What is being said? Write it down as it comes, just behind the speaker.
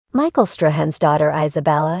Michael Strahan's daughter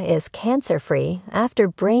Isabella is cancer-free after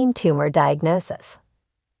brain tumor diagnosis.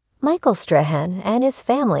 Michael Strahan and his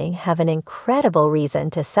family have an incredible reason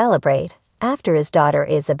to celebrate after his daughter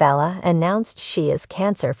Isabella announced she is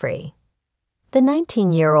cancer-free. The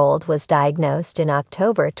 19-year-old was diagnosed in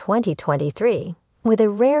October 2023 with a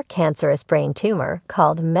rare cancerous brain tumor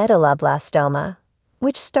called medulloblastoma,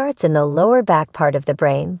 which starts in the lower back part of the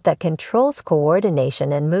brain that controls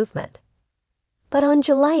coordination and movement. But on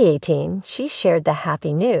July 18, she shared the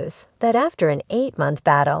happy news that after an 8-month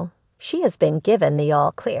battle, she has been given the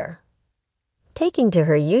all-clear. Taking to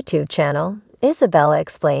her YouTube channel, Isabella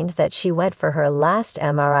explained that she went for her last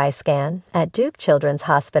MRI scan at Duke Children's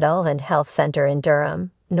Hospital and Health Center in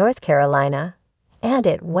Durham, North Carolina, and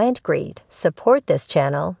it went great. Support this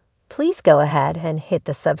channel. Please go ahead and hit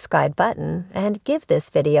the subscribe button and give this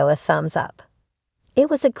video a thumbs up. It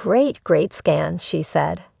was a great scan, she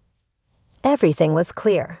said. Everything was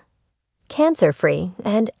clear, cancer-free,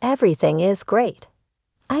 and everything is great.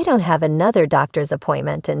 I don't have another doctor's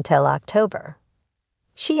appointment until October.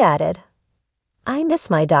 She added, I miss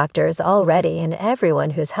my doctors already and everyone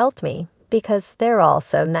who's helped me because they're all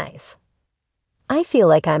so nice. I feel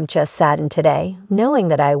like I'm just saddened today knowing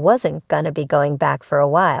that I wasn't gonna be going back for a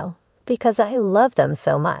while because I love them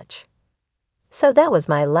so much. So that was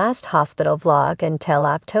my last hospital vlog until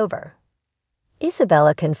October.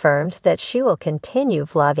 Isabella confirmed that she will continue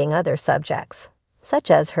vlogging other subjects, such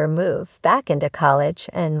as her move back into college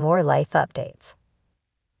and more life updates.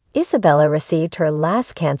 Isabella received her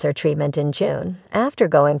last cancer treatment in June after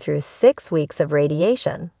going through 6 weeks of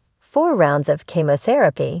radiation, 4 rounds of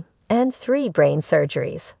chemotherapy, and 3 brain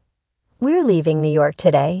surgeries. We're leaving New York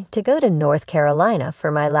today to go to North Carolina for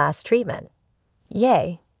my last treatment.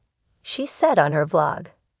 Yay, she said on her vlog.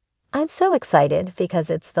 I'm so excited because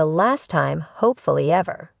it's the last time, hopefully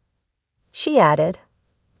ever. She added,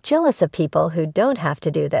 jealous of people who don't have to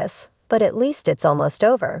do this, but at least it's almost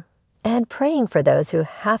over, and praying for those who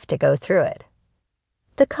have to go through it.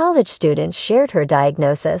 The college student shared her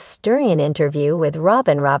diagnosis during an interview with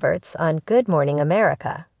Robin Roberts on Good Morning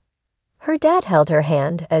America. Her dad held her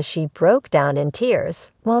hand as she broke down in tears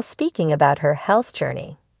while speaking about her health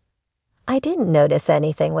journey. I didn't notice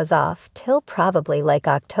anything was off till probably like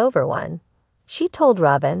October 1, she told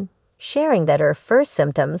Robin, sharing that her first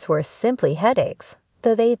symptoms were simply headaches,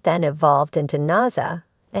 though they then evolved into nausea,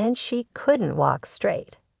 and she couldn't walk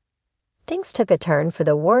straight. Things took a turn for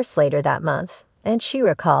the worse later that month, and she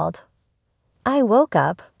recalled, I woke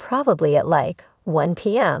up probably at like 1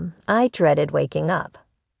 p.m. I dreaded waking up,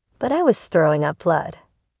 but I was throwing up blood.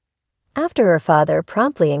 After her father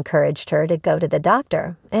promptly encouraged her to go to the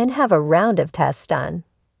doctor and have a round of tests done,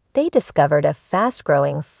 they discovered a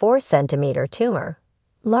fast-growing 4-centimeter tumor,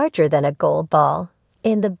 larger than a gold ball,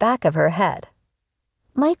 in the back of her head.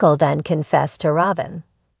 Michael then confessed to Robin,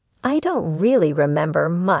 I don't really remember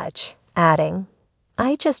much, adding,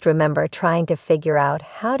 I just remember trying to figure out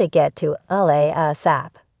how to get to LA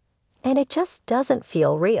ASAP, and it just doesn't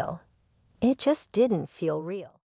feel real. It just didn't feel real.